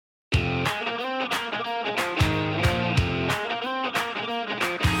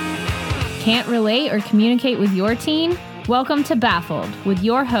Can't relate or communicate with your teen? Welcome to Baffled with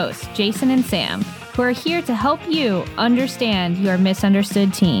your hosts, Jason and Sam, who are here to help you understand your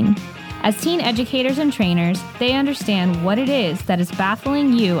misunderstood teen. As teen educators and trainers, they understand what it is that is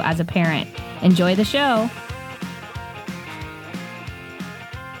baffling you as a parent. Enjoy the show.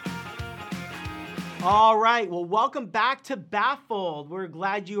 All right, well, welcome back to Baffled. We're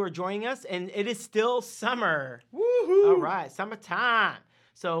glad you are joining us, and it is still summer. Woohoo! All right, summertime.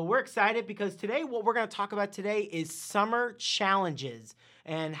 So we're excited because today, what we're going to talk about today is summer challenges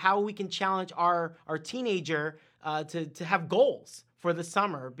and how we can challenge our teenager to have goals for the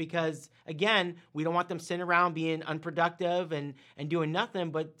summer. Because again, we don't want them sitting around being unproductive and doing nothing,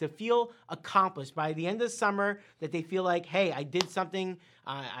 but to feel accomplished by the end of the summer, that they feel like, hey, I did something,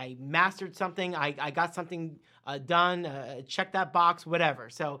 I mastered something, I got something done, check that box, whatever.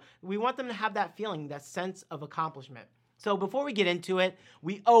 So we want them to have that feeling, that sense of accomplishment. So before we get into it,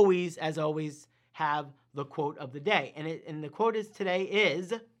 we always, as always, have the quote of the day. And the quote today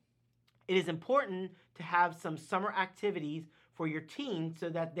is, "It is important to have some summer activities for your teen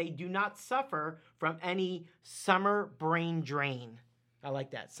so that they do not suffer from any summer brain drain." I like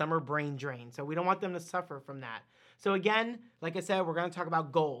that, summer brain drain. So we don't want them to suffer from that. So again, like I said, we're going to talk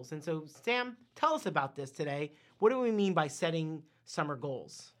about goals. And so Sam, tell us about this today. What do we mean by setting summer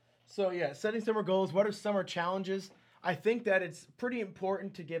goals? So yeah, setting summer goals. What are summer challenges? I think that it's pretty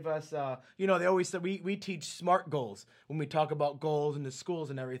important to give us, they always say we teach SMART goals when we talk about goals in the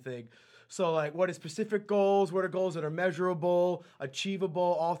schools and everything. So like, what are specific goals? What are goals that are measurable,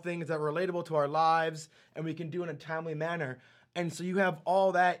 achievable, all things that are relatable to our lives, and we can do in a timely manner. And so you have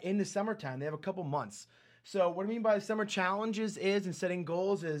all that in the summertime. They have a couple months. So what I mean by summer challenges and setting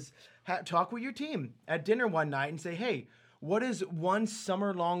goals is talk with your team at dinner one night and say, hey, what is one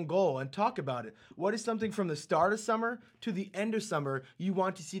summer-long goal? And talk about it. What is something from the start of summer to the end of summer you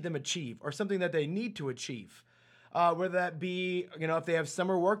want to see them achieve, or something that they need to achieve? Whether that be, if they have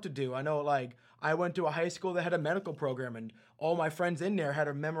summer work to do. I know, I went to a high school that had a medical program, and all my friends in there had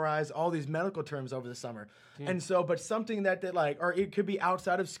to memorize all these medical terms over the summer. And so, but something that they or it could be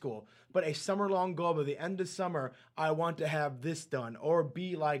outside of school, but a summer-long goal, by the end of summer, I want to have this done, or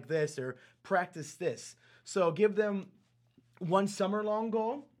be like this, or practice this. So give them one summer-long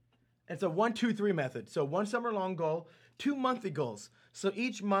goal. It's a 1-2-3 method. So one summer-long goal, 2 monthly goals. So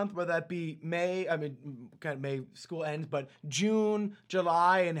each month, whether that be May, May school ends, but June,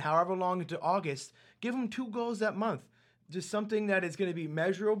 July, and however long into August, give them 2 goals that month. Just something that is going to be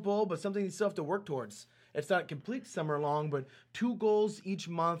measurable, but something you still have to work towards. It's not complete summer long, but 2 goals each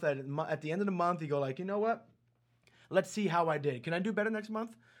month. At the end of the month, you go like, you know what? Let's see how I did. Can I do better next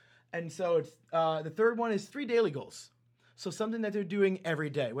month? And so it's the third one is 3 daily goals. So something that they're doing every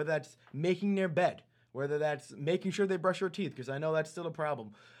day, whether that's making their bed, whether that's making sure they brush their teeth, because I know that's still a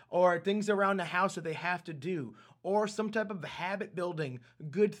problem, or things around the house that they have to do, or some type of habit building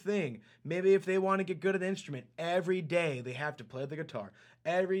good thing. Maybe if they want to get good at an instrument, every day they have to play the guitar.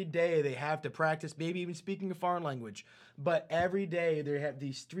 Every day they have to practice, maybe even speaking a foreign language. But every day they have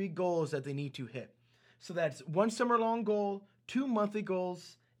these 3 goals that they need to hit. So that's 1 summer-long goal, 2 monthly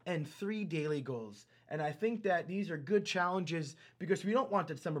goals, and 3 daily goals. And I think that these are good challenges because we don't want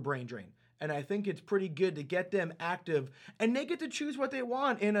that summer brain drain. And I think it's pretty good to get them active, and they get to choose what they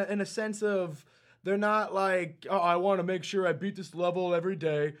want in a sense of, they're not like, oh, I want to make sure I beat this level every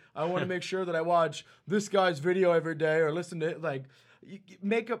day. I want to make sure that I watch this guy's video every day, or listen to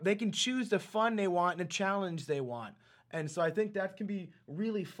it. They can choose the fun they want and the challenge they want. And so I think that can be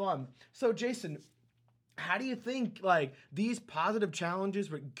really fun. So Jason, how do you think these positive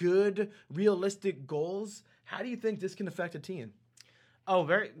challenges with good, realistic goals, how do you think this can affect a teen? Oh,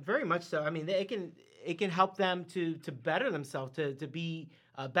 very, very much so. I mean, it can help them to better themselves, to be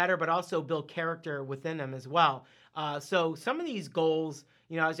better, but also build character within them as well. So some of these goals,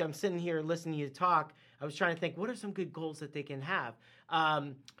 as I'm sitting here listening to you talk, I was trying to think, what are some good goals that they can have?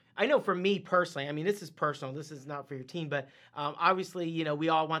 I know for me personally, I mean, this is personal. This is not for your team, but obviously, we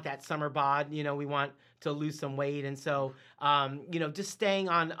all want that summer bod. We want to lose some weight. And so, just staying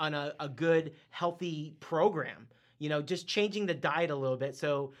on a good, healthy program, just changing the diet a little bit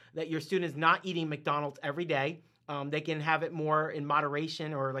so that your student is not eating McDonald's every day. They can have it more in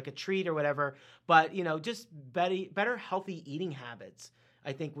moderation or like a treat or whatever. But, just better healthy eating habits,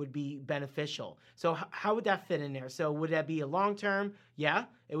 I think, would be beneficial. So how would that fit in there? So would that be a long-term? Yeah,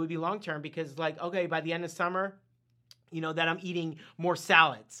 it would be long-term because okay, by the end of summer, that I'm eating more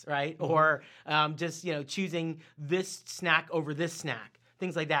salads, right? Mm-hmm. Or just, choosing this snack over this snack,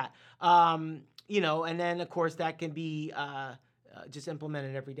 things like that. And then, of course, that can be just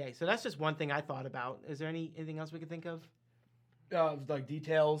implemented every day. So that's just one thing I thought about. Is there anything else we could think of? Like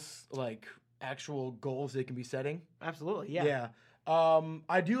details, like actual goals they can be setting. Absolutely, yeah.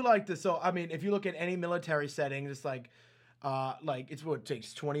 I do like this. So, I mean, if you look at any military setting, it's like it's what it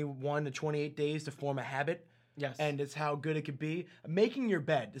takes 21 to 28 days to form a habit. Yes. And it's how good it could be. Making your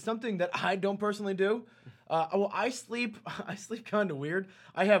bed is something that I don't personally do. Well, I sleep kind of weird.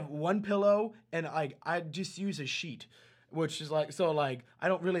 I have one pillow and I just use a sheet, which is like I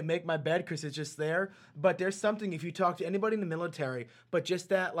don't really make my bed because it's just there. But there's something, if you talk to anybody in the military, but just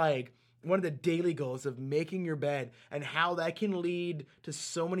that one of the daily goals of making your bed and how that can lead to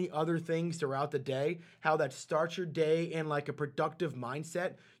so many other things throughout the day, how that starts your day in like a productive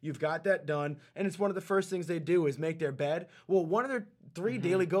mindset. You've got that done. And it's one of the first things they do is make their bed. Well, one of their 3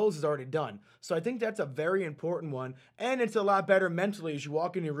 daily goals is already done. So I think that's a very important one. And it's a lot better mentally as you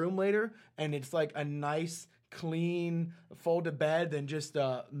walk in your room later and it's like a nice, clean, folded bed than just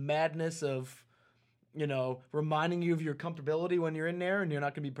madness of, reminding you of your comfortability when you're in there and you're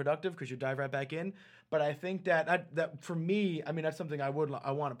not going to be productive because you dive right back in. But I think that for me, I mean, that's something I want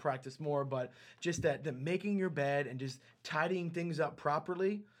to practice more. But just that making your bed and just tidying things up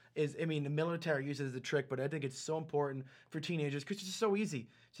properly is, I mean, the military uses it as a trick, but I think it's so important for teenagers because it's just so easy.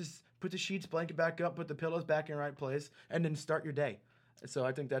 Just put the sheets, blanket back up, put the pillows back in the right place, and then start your day. So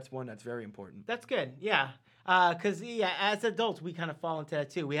I think that's one that's very important. That's good, yeah. Because, as adults, we kind of fall into that,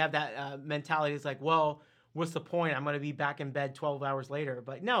 too. We have that mentality. It's like, well, what's the point? I'm going to be back in bed 12 hours later.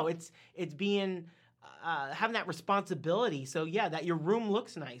 But no, it's being having that responsibility. So, yeah, that your room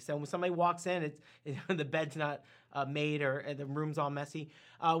looks nice. And when somebody walks in, the bed's not made or the room's all messy.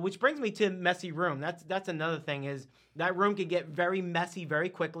 Which brings me to messy room. That's another thing is that room can get very messy very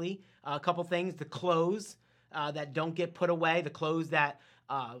quickly. A couple things, the clothes that don't get put away, the clothes that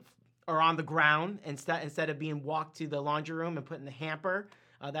are on the ground instead of being walked to the laundry room and put in the hamper.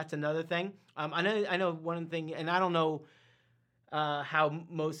 That's another thing. I know one thing, and I don't know how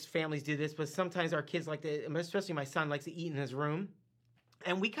most families do this, but sometimes our kids like to, especially my son, likes to eat in his room.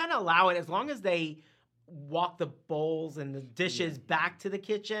 And we kind of allow it as long as they walk the bowls and the dishes back to the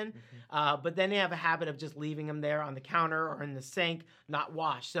kitchen. But then they have a habit of just leaving them there on the counter or in the sink, not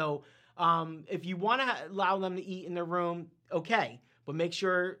washed. So if you want to allow them to eat in their room, okay. But make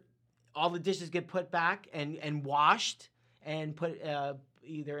sure all the dishes get put back and washed and put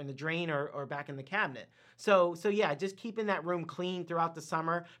either in the drain or back in the cabinet. So yeah, just keeping that room clean throughout the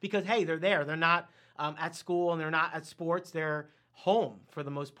summer because, hey, they're there. They're not at school and they're not at sports. They're home for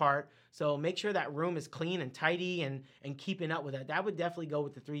the most part. So make sure that room is clean and tidy and keeping up with it. That would definitely go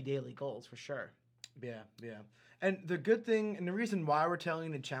with the 3 daily goals for sure. Yeah. And the good thing and the reason why we're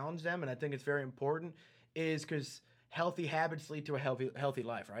telling you to challenge them, and I think it's very important, is because healthy habits lead to a healthy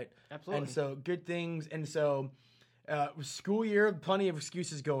life, right? Absolutely. And so good things, and so school year, plenty of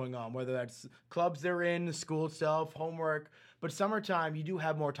excuses going on, whether that's clubs they're in, the school itself, homework. But summertime, you do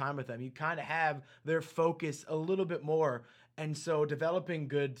have more time with them. You kind of have their focus a little bit more. And so developing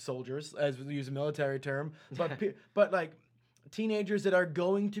good soldiers, as we use a military term, but like teenagers that are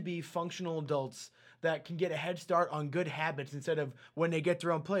going to be functional adults that can get a head start on good habits instead of when they get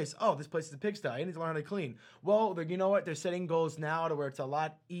their own place. Oh, this place is a pigsty. I need to learn how to clean. Well, you know what? They're setting goals now to where it's a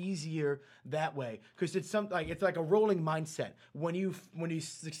lot easier that way because it's like a rolling mindset. When you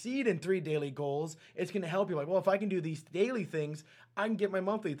succeed in 3 daily goals, it's going to help you. Like, well, if I can do these daily things, I can get my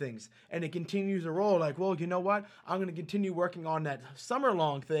monthly things. And it continues to roll like, well, you know what? I'm going to continue working on that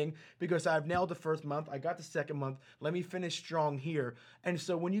summer-long thing because I've nailed the first month. I got the second month. Let me finish strong here. And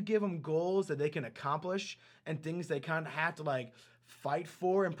so when you give them goals that they can accomplish and things they kind of have to like fight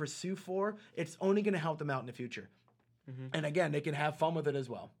for and pursue for, it's only going to help them out in the future. And again, they can have fun with it as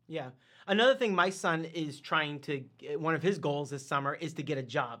well. Yeah. Another thing my son is trying to, one of his goals this summer is to get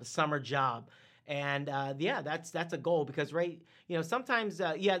a summer job. And that's a goal because sometimes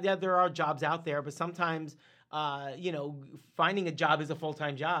there are jobs out there, but sometimes finding a job is a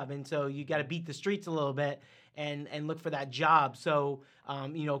full-time job, and so you got to beat the streets a little bit and look for that job. So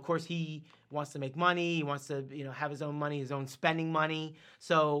of course he wants to make money, he wants to have his own money, his own spending money.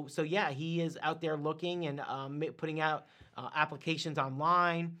 So yeah, he is out there looking and putting out applications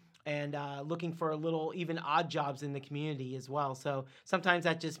online. And looking for little, even odd jobs in the community as well. So sometimes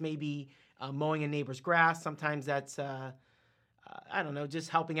that just may be mowing a neighbor's grass. Sometimes that's, just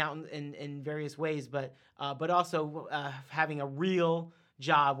helping out in various ways. But also having a real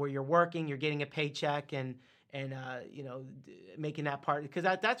job where you're working, you're getting a paycheck, and making that part. Because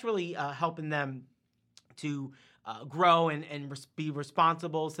that's really helping them to grow and be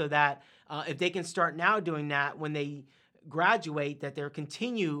responsible so that if they can start now doing that when they graduate, that they'll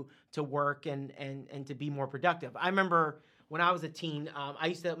continue to work and to be more productive. I remember when I was a teen,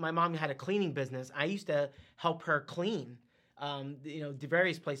 my mom had a cleaning business. I used to help her clean the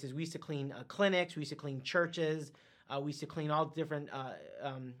various places. We used to clean clinics. We used to clean churches. We used to clean all different,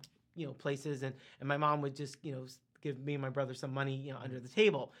 places. And my mom would just, give me and my brother some money, under the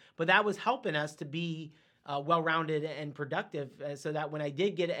table. But that was helping us to be well-rounded and productive, so that when I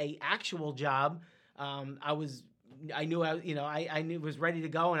did get a actual job, I knew I was ready to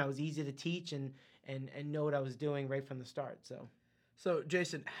go, and I was easy to teach and know what I was doing right from the start. So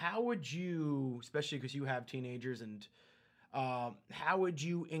Jason, how would you, especially because you have teenagers, and how would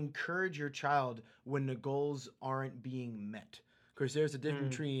you encourage your child when the goals aren't being met? Because there's a difference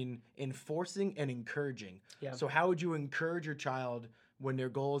between enforcing and encouraging. Yeah. So how would you encourage your child when their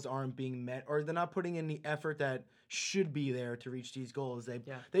goals aren't being met, or they're not putting in the effort that should be there to reach these goals?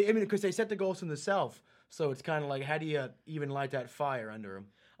 Because they set the goals from themselves. So it's kind of like, how do you even light that fire under them?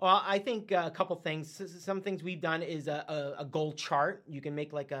 Well, I think a couple things. Some things we've done is a goal chart. You can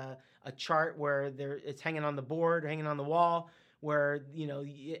make like a chart where it's hanging on the board or hanging on the wall, where,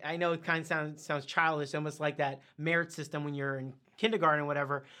 I know it kind of sounds childish, almost like that merit system when you're in kindergarten or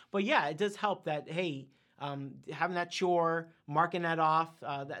whatever. But yeah, it does help that, hey, having that chore, marking that off,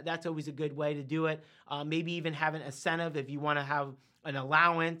 that's always a good way to do it. Maybe even have an incentive if you want to have an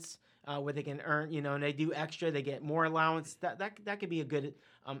allowance where they can earn, and they do extra, they get more allowance. That could be a good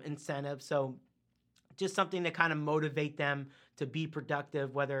incentive. So just something to kind of motivate them to be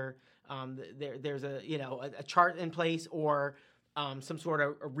productive, whether there's a chart in place or some sort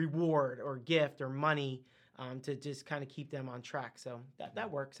of a reward or gift or money to just kind of keep them on track. So that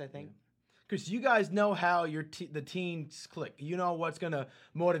works, I think. Yeah. Because you guys know how the teens click. You know what's going to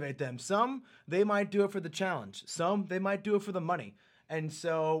motivate them. Some, they might do it for the challenge. Some, they might do it for the money. And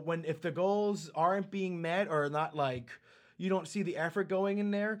so if the goals aren't being met, or not, like, you don't see the effort going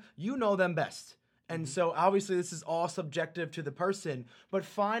in there, you know them best. And so obviously this is all subjective to the person, but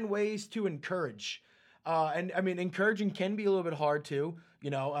find ways to encourage. And I mean, encouraging can be a little bit hard too.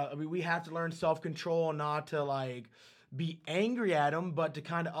 We have to learn self-control, not to be angry at them, but to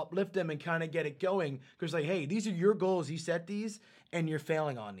kind of uplift them and kind of get it going. Because hey, these are your goals. You set these and you're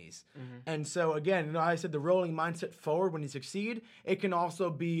failing on these. And so again, I said the rolling mindset forward when you succeed. It can also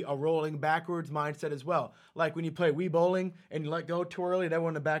be a rolling backwards mindset as well. Like when you play Wii bowling and you let go too early and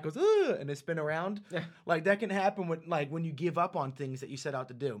everyone in the back goes, ugh, and they spin around. Yeah. Like that can happen when you give up on things that you set out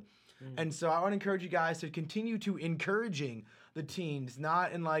to do. And so I want to encourage you guys to continue to encouraging the teens,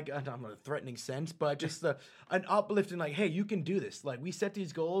 not in not a threatening sense, but just an uplifting, hey, you can do this. We set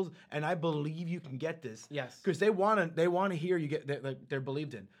these goals, and I believe you can get this. Yes. Because they want to hear you get they're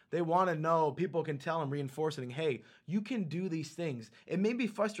believed in. They want to know, people can tell them, reinforcing, hey, you can do these things. It may be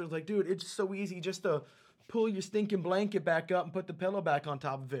frustrating, dude, it's so easy just to pull your stinking blanket back up and put the pillow back on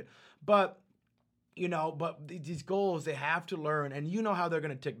top of it. But these goals, they have to learn, and you know how they're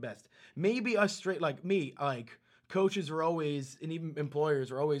going to tick best. Maybe us straight, like me, coaches are always, and even employers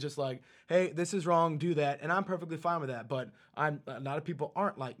are always just like, hey, this is wrong, do that, and I'm perfectly fine with that, but a lot of people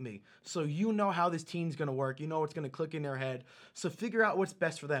aren't like me. So you know how this teen's going to work. You know what's going to click in their head. So figure out what's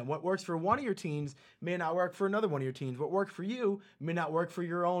best for them. What works for one of your teens may not work for another one of your teens. What worked for you may not work for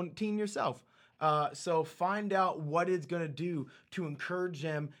your own teen yourself. So find out what it's going to do to encourage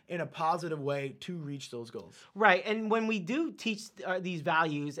them in a positive way to reach those goals. Right. And when we do teach these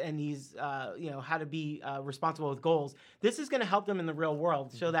values and these, how to be responsible with goals, this is going to help them in the real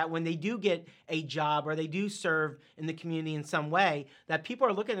world so that when they do get a job or they do serve in the community in some way, that people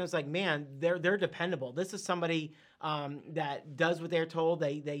are looking at us like, man, they're dependable. This is somebody that does what they're told.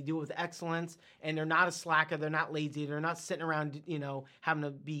 They do it with excellence, and they're not a slacker. They're not lazy. They're not sitting around, having to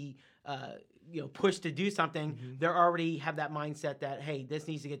be pushed to do something. They already have that mindset that, hey, this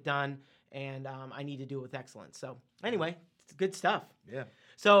needs to get done, and I need to do it with excellence. So anyway, it's good stuff. Yeah.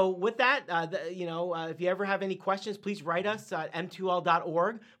 So with that, if you ever have any questions, please write us at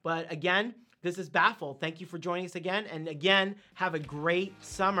m2l.org. But again, this is Baffled. Thank you for joining us again. And again, have a great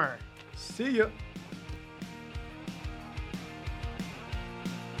summer. See ya.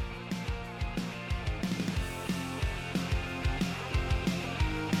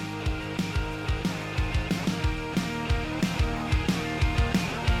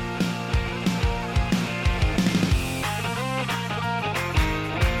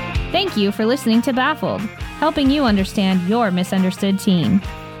 Thank you for listening to Baffled, helping you understand your misunderstood teen.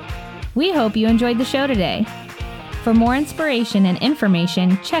 We hope you enjoyed the show today. For more inspiration and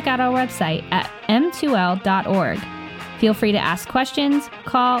information, check out our website at m2l.org. Feel free to ask questions,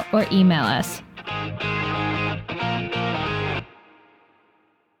 call, or email us.